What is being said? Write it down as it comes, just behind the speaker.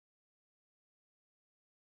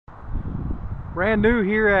Brand new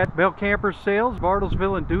here at Bell Camper Sales,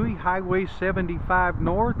 Bartlesville and Dewey, Highway 75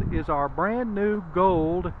 North, is our brand new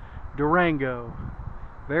gold Durango.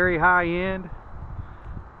 Very high end,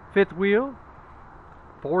 fifth wheel,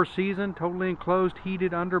 4-season, totally enclosed,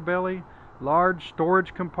 heated underbelly, large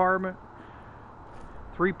storage compartment,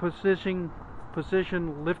 3-position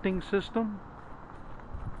lifting system,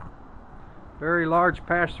 very large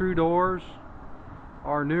pass-through doors,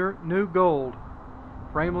 our new gold,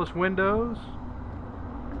 frameless windows.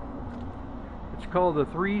 It's called the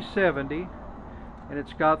 370, and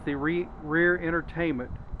it's got the rear entertainment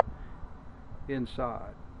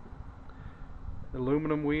inside.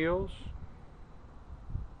 Aluminum wheels,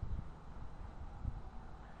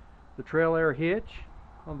 the trail air hitch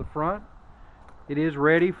on the front. It is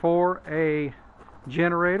ready for a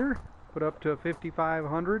generator. Put up to a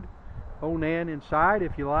 5500 Onan inside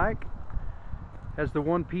if you like. Has the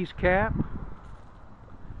one-piece cap.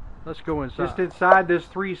 Let's go inside. Just inside this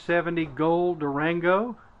 370 gold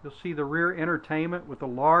Durango, you'll see the rear entertainment with a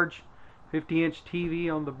large 50-inch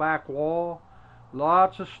TV on the back wall.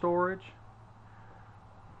 Lots of storage.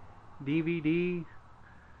 DVD,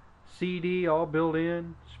 CD all built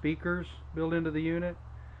in. Speakers built into the unit.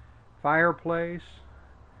 Fireplace.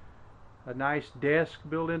 A nice desk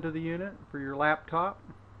built into the unit for your laptop.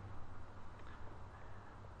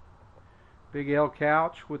 Big L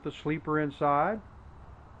couch with a sleeper inside.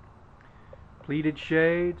 Pleated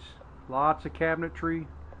shades, lots of cabinetry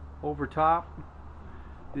over top.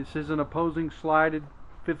 This is an opposing slided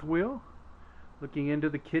fifth wheel. Looking into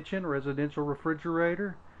the kitchen, residential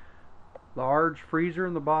refrigerator. Large freezer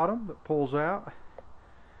in the bottom that pulls out.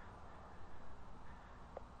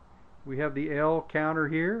 We have the L counter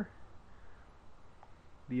here.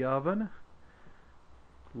 The oven.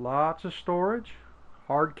 Lots of storage.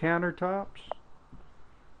 Hard countertops.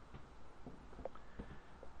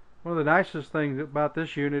 One of the nicest things about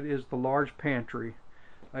this unit is the large pantry.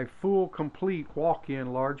 A full, complete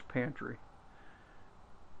walk-in large pantry.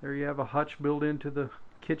 There you have a hutch built into the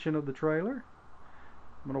kitchen of the trailer.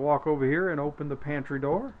 I'm going to walk over here and open the pantry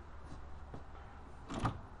door.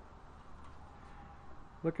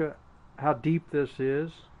 Look at how deep this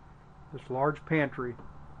is, this large pantry.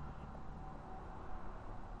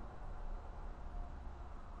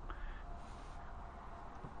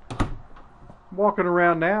 Walking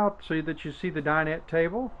around now so that you see the dinette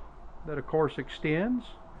table that of course extends,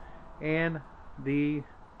 and the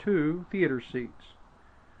 2 theater seats.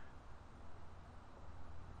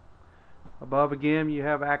 Above again you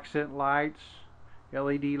have accent lights,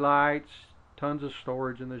 LED lights, tons of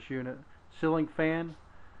storage in this unit. Ceiling fan.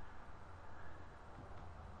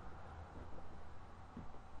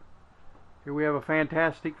 Here we have a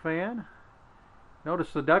fantastic fan.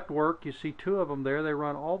 Notice the ductwork, you see 2 of them there. They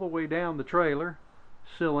run all the way down the trailer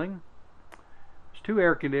ceiling. There's 2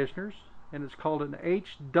 air conditioners, and it's called an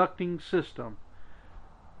H ducting system.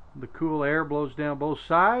 The cool air blows down both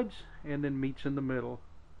sides and then meets in the middle.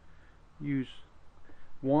 Use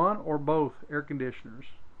one or both air conditioners.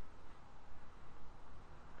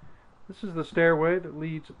 This is the stairway that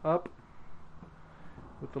leads up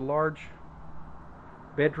with the large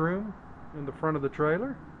bedroom in the front of the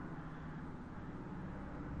trailer.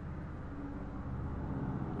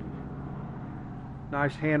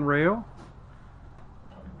 Nice handrail.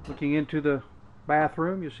 Looking into the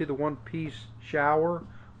bathroom, you see the one-piece shower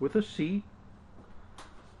with a seat.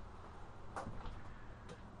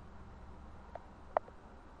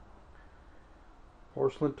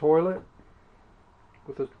 Porcelain toilet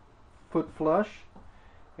with a foot flush,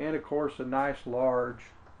 and of course a nice large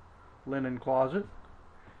linen closet,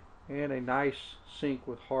 and a nice sink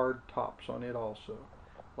with hard tops on it also.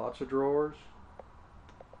 Lots of drawers.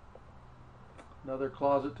 Another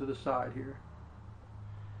closet to the side here.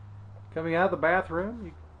 Coming out of the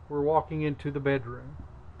bathroom, we're walking into the bedroom.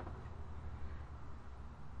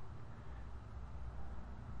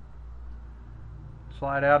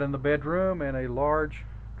 Slide out in the bedroom, and a large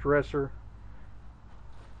dresser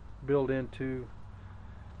built into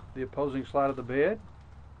the opposing side of the bed.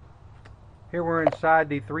 Here we're inside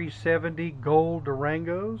the 370 gold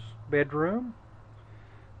Durango's bedroom.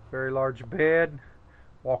 Very large bed.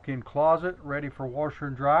 Walk-in closet ready for washer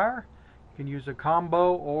and dryer. You can use a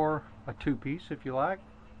combo or a 2-piece if you like.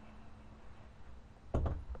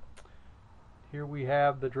 Here we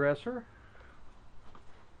have the dresser.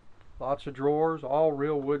 Lots of drawers, all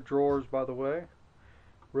real wood drawers by the way.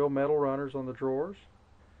 Real metal runners on the drawers.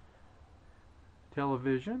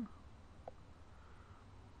 Television.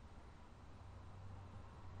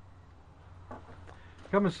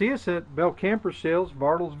 Come and see us at Bell Camper Sales,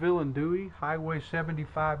 Bartlesville and Dewey, Highway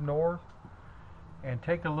 75 North. and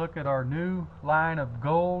take a look at our new line of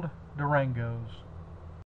gold Durangos.